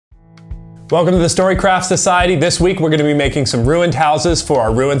Welcome to the Storycraft Society. This week we're going to be making some ruined houses for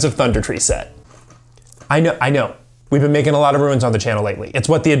our Ruins of Thundertree set. I know. We've been making a lot of ruins on the channel lately. It's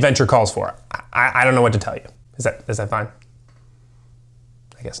what the adventure calls for. I don't know what to tell you. Is that fine?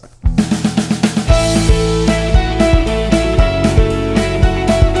 I guess not.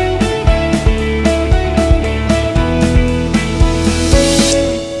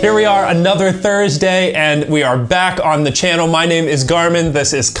 Here we are, another Thursday, and we are back on the channel. My name is Garmin,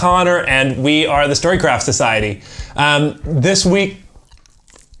 this is Connor, and we are the Storycraft Society. This week...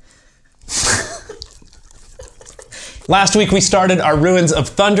 Last week we started our Ruins of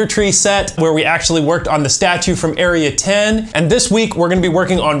Thundertree set, where we actually worked on the statue from Area 10, and this week we're going to be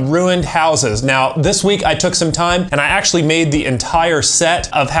working on ruined houses. Now, this week I took some time, and I actually made the entire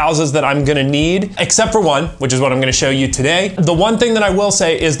set of houses that I'm going to need, except for one, which is what I'm going to show you today. The one thing that I will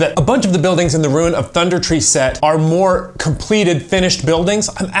say is that a bunch of the buildings in the Ruin of Thundertree set are more completed, finished buildings.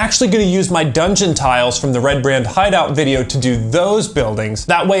 I'm actually going to use my dungeon tiles from the Red Brand Hideout video to do those buildings.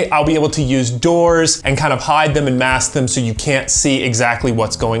 That way I'll be able to use doors and kind of hide them and mask them so you can't see exactly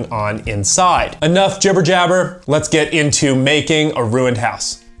what's going on inside. Enough jibber jabber, let's get into making a ruined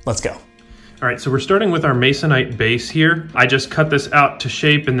house. Let's go. All right, so we're starting with our masonite base here. I just cut this out to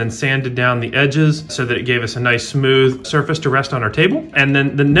shape and then sanded down the edges so that it gave us a nice smooth surface to rest on our table. And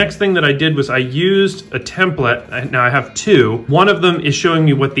then the next thing that I did was I used a template. Now I have two. One of them is showing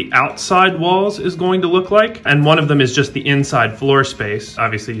me what the outside walls is going to look like, and one of them is just the inside floor space.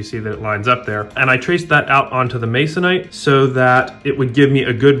 Obviously you see that it lines up there. And I traced that out onto the masonite so that it would give me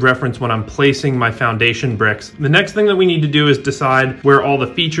a good reference when I'm placing my foundation bricks. The next thing that we need to do is decide where all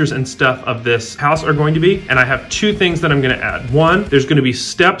the features and stuff of this house are going to be, and I have two things that I'm going to add. One, there's going to be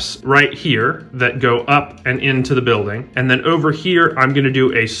steps right here that go up and into the building, and then over here I'm going to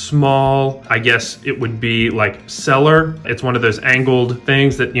do a small, I guess it would be like cellar. It's one of those angled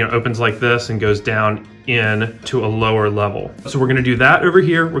things that, you know, opens like this and goes down in to a lower level. So we're going to do that over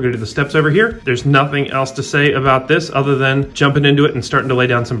here. We're going to do the steps over here. There's nothing else to say about this other than jumping into it and starting to lay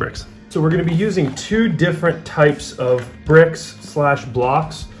down some bricks. So we're going to be using two different types of bricks /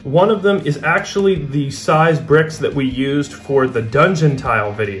 blocks. One of them is actually the size bricks that we used for the dungeon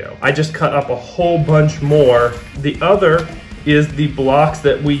tile video. I just cut up a whole bunch more. The other is the blocks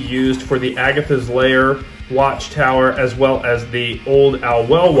that we used for the Agatha's Lair watchtower, as well as the old Owl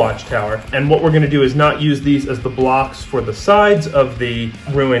Well watchtower. And what we're going to do is not use these as the blocks for the sides of the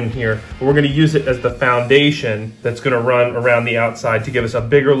ruin here, but we're going to use it as the foundation that's going to run around the outside to give us a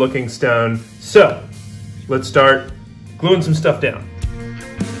bigger looking stone. So let's start gluing some stuff down.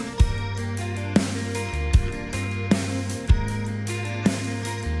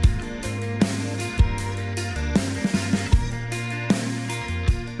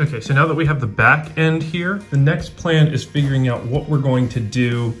 Okay, so now that we have the back end here, the next plan is figuring out what we're going to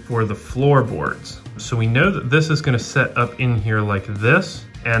do for the floorboards. So we know that this is going to set up in here like this.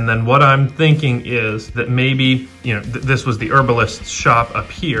 And then what I'm thinking is that maybe, you know, this was the herbalist's shop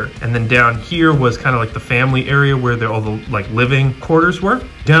up here. And then down here was kind of like the family area where all the like living quarters were.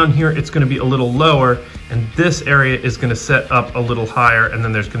 Down here, it's going to be a little lower. And this area is going to set up a little higher, and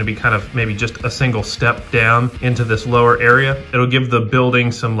then there's going to be kind of maybe just a single step down into this lower area. It'll give the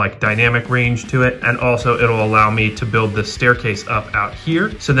building some like dynamic range to it, and also it'll allow me to build this staircase up out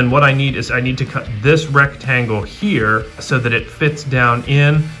here. So then what I need is I need to cut this rectangle here so that it fits down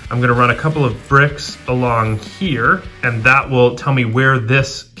in. I'm going to run a couple of bricks along here, and that will tell me where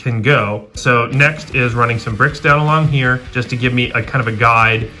this can go. So next is running some bricks down along here just to give me a kind of a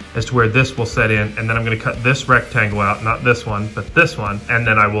guide as to where this will set in. And then I'm going to cut this rectangle out, not this one, but this one. And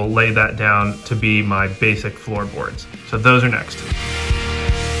then I will lay that down to be my basic floorboards. So those are next.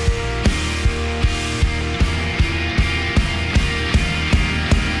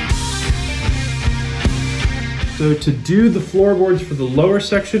 So to do the floorboards for the lower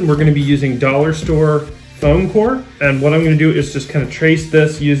section, we're going to be using dollar store foam core. And what I'm going to do is just kind of trace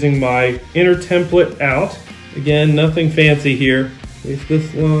this using my inner template out. Again, nothing fancy here. Trace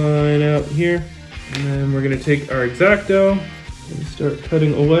this line out here. And then we're going to take our X-Acto and start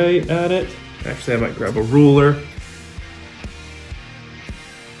cutting away at it. Actually, I might grab a ruler.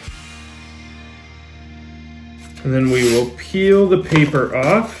 And then we will peel the paper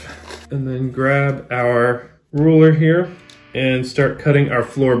off and then grab our ruler here and start cutting our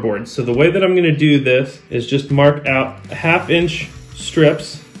floorboards. So the way that I'm going to do this is just mark out 1/2 inch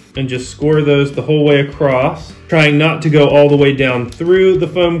strips and just score those the whole way across, trying not to go all the way down through the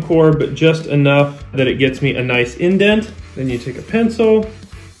foam core, but just enough that it gets me a nice indent. Then you take a pencil,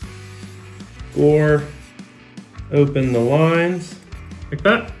 score, open the lines like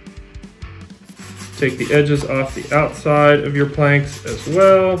that. Take the edges off the outside of your planks as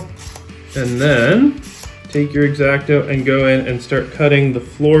well. And then take your X-Acto and go in and start cutting the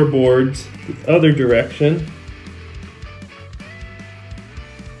floorboards the other direction.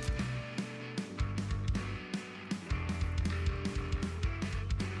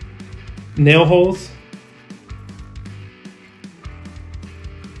 Nail holes.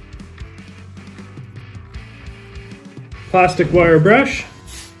 Plastic wire brush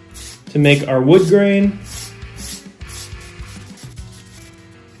to make our wood grain.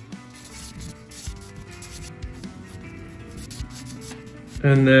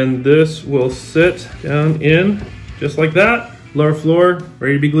 And then this will sit down in just like that. Lower floor,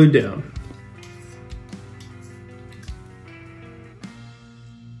 ready to be glued down.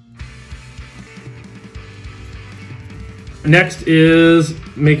 Next is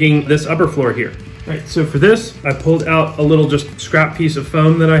making this upper floor here. All right, so for this, I pulled out a little just scrap piece of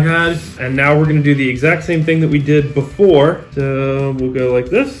foam that I had, and now we're gonna do the exact same thing that we did before. So we'll go like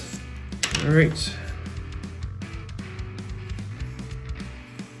this. All right.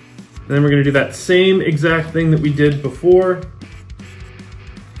 Then we're gonna do that same exact thing that we did before.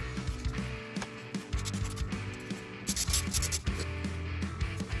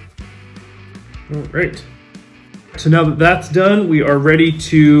 All right. So now that that's done, we are ready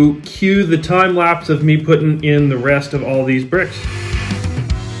to cue the time lapse of me putting in the rest of all these bricks.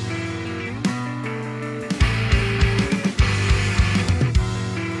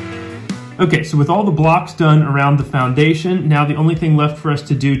 Okay, so with all the blocks done around the foundation, now the only thing left for us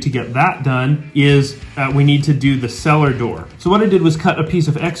to do to get that done is we need to do the cellar door. So what I did was cut a piece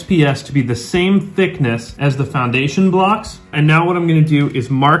of XPS to be the same thickness as the foundation blocks. And now what I'm gonna do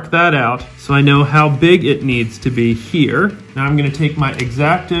is mark that out so I know how big it needs to be here. Now I'm gonna take my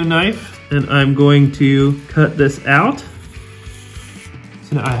X-Acto knife and I'm going to cut this out.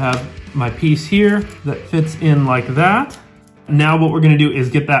 So now I have my piece here that fits in like that. Now what we're gonna do is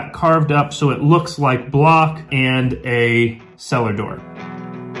get that carved up so it looks like block and a cellar door.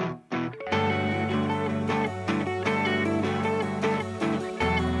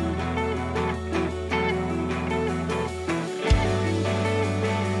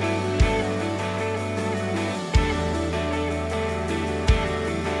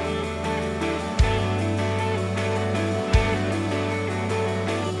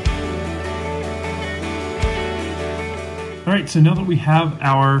 All right, so now that we have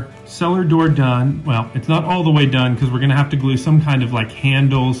our cellar door done, well, it's not all the way done because we're gonna have to glue some kind of like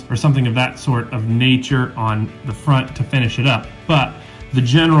handles or something of that sort of nature on the front to finish it up. But the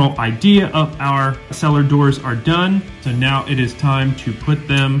general idea of our cellar doors are done. So now it is time to put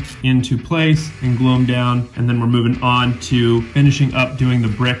them into place and glue them down. And then we're moving on to finishing up doing the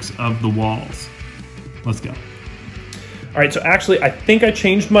bricks of the walls. Let's go. All right, so actually I think I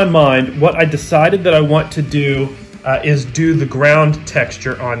changed my mind. What I decided that I want to do is do the ground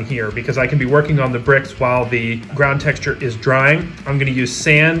texture on here because I can be working on the bricks while the ground texture is drying. I'm gonna use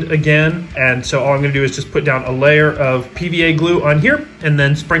sand again, and so all I'm gonna do is just put down a layer of PVA glue on here and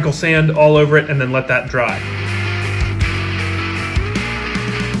then sprinkle sand all over it and then let that dry.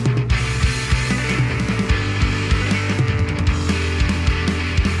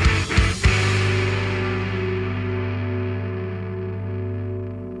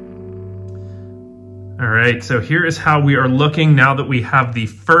 All right, so here is how we are looking now that we have the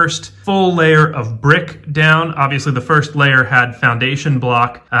first full layer of brick down. Obviously the first layer had foundation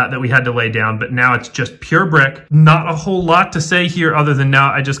block that we had to lay down, but now it's just pure brick. Not a whole lot to say here other than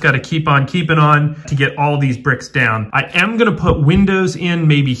now I just gotta keep on keeping on to get all these bricks down. I am gonna put windows in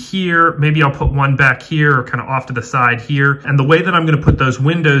maybe here, maybe I'll put one back here or kind of off to the side here. And the way that I'm gonna put those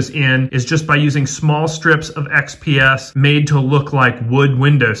windows in is just by using small strips of XPS made to look like wood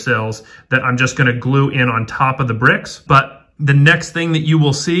windowsills that I'm just gonna glue in on top of the bricks. But the next thing that you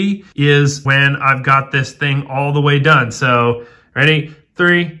will see is when I've got this thing all the way done. So ready?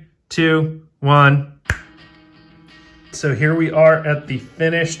 3, 2, 1. So here we are at the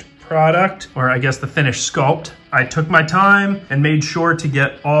finished product, or I guess the finished sculpt. I took my time and made sure to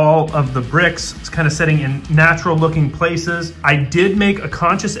get all of the bricks kind of sitting in natural looking places. I did make a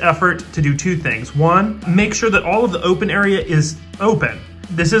conscious effort to do two things. One, make sure that all of the open area is open.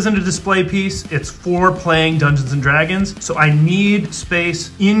 This isn't a display piece, it's for playing Dungeons and Dragons, so I need space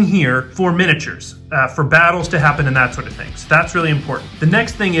in here for miniatures, for battles to happen and that sort of thing. So that's really important. The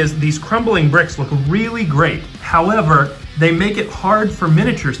next thing is these crumbling bricks look really great. However, they make it hard for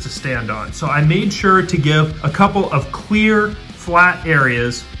miniatures to stand on. So I made sure to give a couple of clear, flat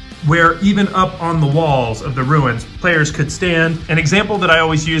areas where even up on the walls of the ruins, players could stand. An example that I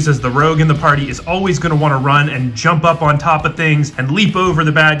always use is the rogue in the party is always going to want to run and jump up on top of things and leap over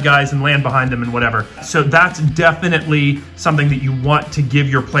the bad guys and land behind them and whatever. So that's definitely something that you want to give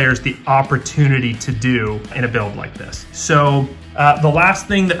your players the opportunity to do in a build like this. So the last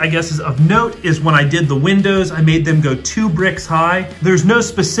thing that I guess is of note is when I did the windows, I made them go 2 bricks high. There's no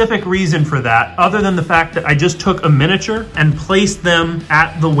specific reason for that other than the fact that I just took a miniature and placed them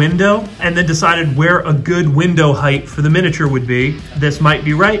at the window and then decided where a good window height for the miniature would be. This might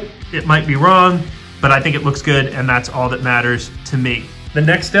be right, it might be wrong, but I think it looks good and that's all that matters to me. The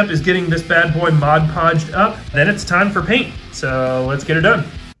next step is getting this bad boy Mod Podged up. Then it's time for paint. So let's get her done.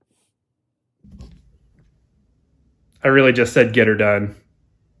 I really just said get her done.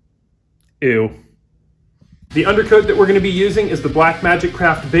 Ew. The undercoat that we're going to be using is the Black Magic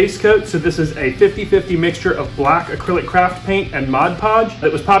Craft base coat. So this is a 50-50 mixture of black acrylic craft paint and Mod Podge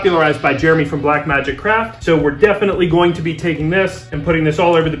that was popularized by Jeremy from Black Magic Craft. So we're definitely going to be taking this and putting this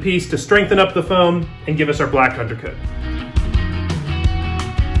all over the piece to strengthen up the foam and give us our black undercoat.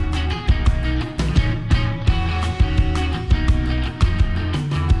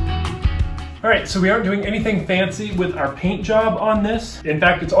 All right, so we aren't doing anything fancy with our paint job on this. In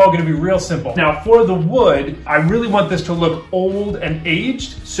fact, it's all gonna be real simple. Now for the wood, I really want this to look old and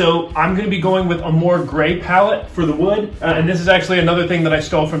aged, so I'm gonna be going with a more gray palette for the wood. And this is actually another thing that I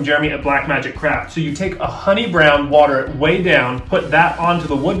stole from Jeremy at Black Magic Craft. So you take a honey brown, water it way down, put that onto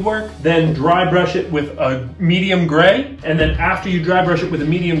the woodwork, then dry brush it with a medium gray, and then after you dry brush it with a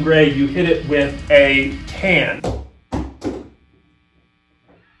medium gray, you hit it with a tan.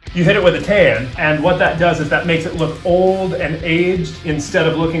 You hit it with a tan, and what that does is that makes it look old and aged instead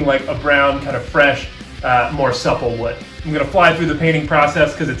of looking like a brown, kind of fresh, more supple wood. I'm gonna fly through the painting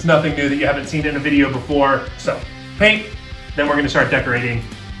process because it's nothing new that you haven't seen in a video before. So, paint, then we're gonna start decorating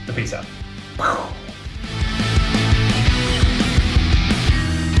the piece up.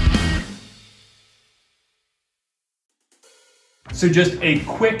 So just a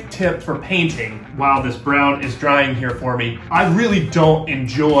quick tip for painting while this brown is drying here for me. I really don't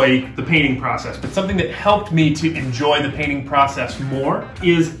enjoy the painting process, but something that helped me to enjoy the painting process more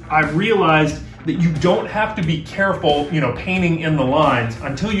is I realized that you don't have to be careful, painting in the lines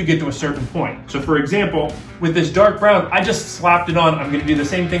until you get to a certain point. So for example, with this dark brown, I just slapped it on. I'm gonna do the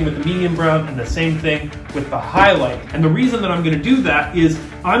same thing with the medium brown and the same thing with the highlight. And the reason that I'm gonna do that is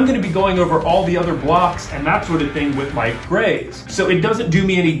I'm gonna be going over all the other blocks and that sort of thing with my grays. So it doesn't do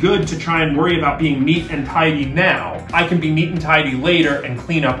me any good to try and worry about being neat and tidy now. I can be neat and tidy later and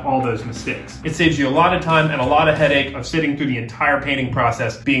clean up all those mistakes. It saves you a lot of time and a lot of headache of sitting through the entire painting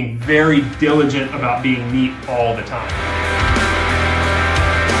process, being very diligent about being neat all the time.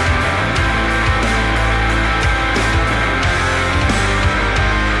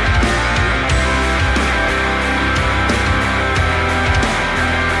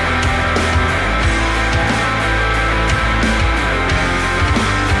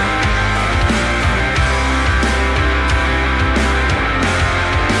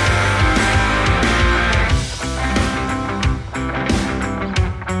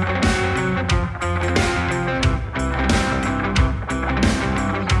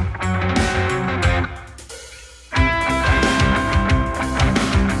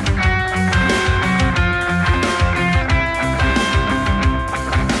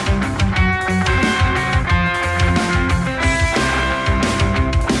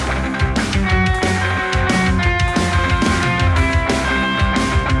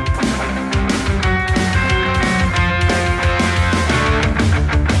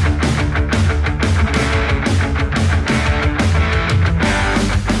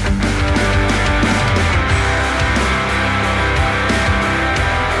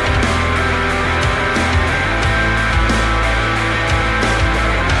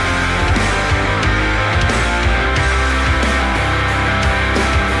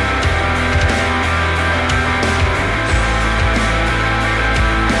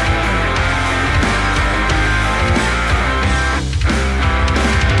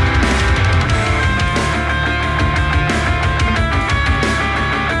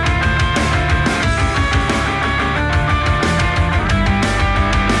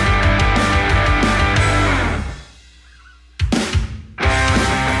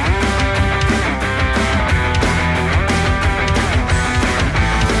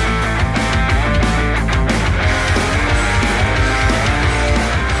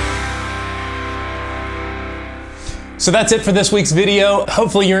 So that's it for this week's video.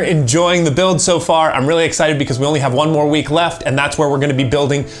 Hopefully you're enjoying the build so far. I'm really excited because we only have one more week left, and that's where we're gonna be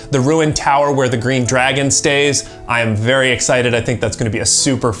building the ruined tower where the green dragon stays. I am very excited. I think that's gonna be a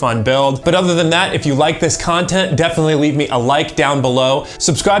super fun build. But other than that, if you like this content, definitely leave me a like down below.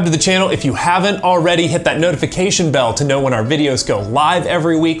 Subscribe to the channel if you haven't already. Hit that notification bell to know when our videos go live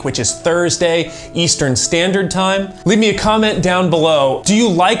every week, which is Thursday, Eastern Standard Time. Leave me a comment down below. Do you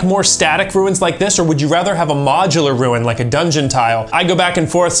like more static ruins like this, or would you rather have a modular ruin like a dungeon tile? I go back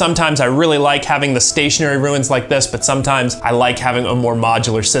and forth. Sometimes I really like having the stationary ruins like this, but sometimes I like having a more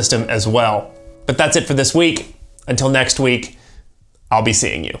modular system as well. But that's it for this week. Until next week, I'll be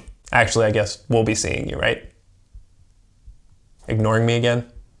seeing you. Actually, I guess we'll be seeing you, right? Ignoring me again?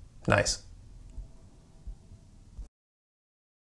 Nice.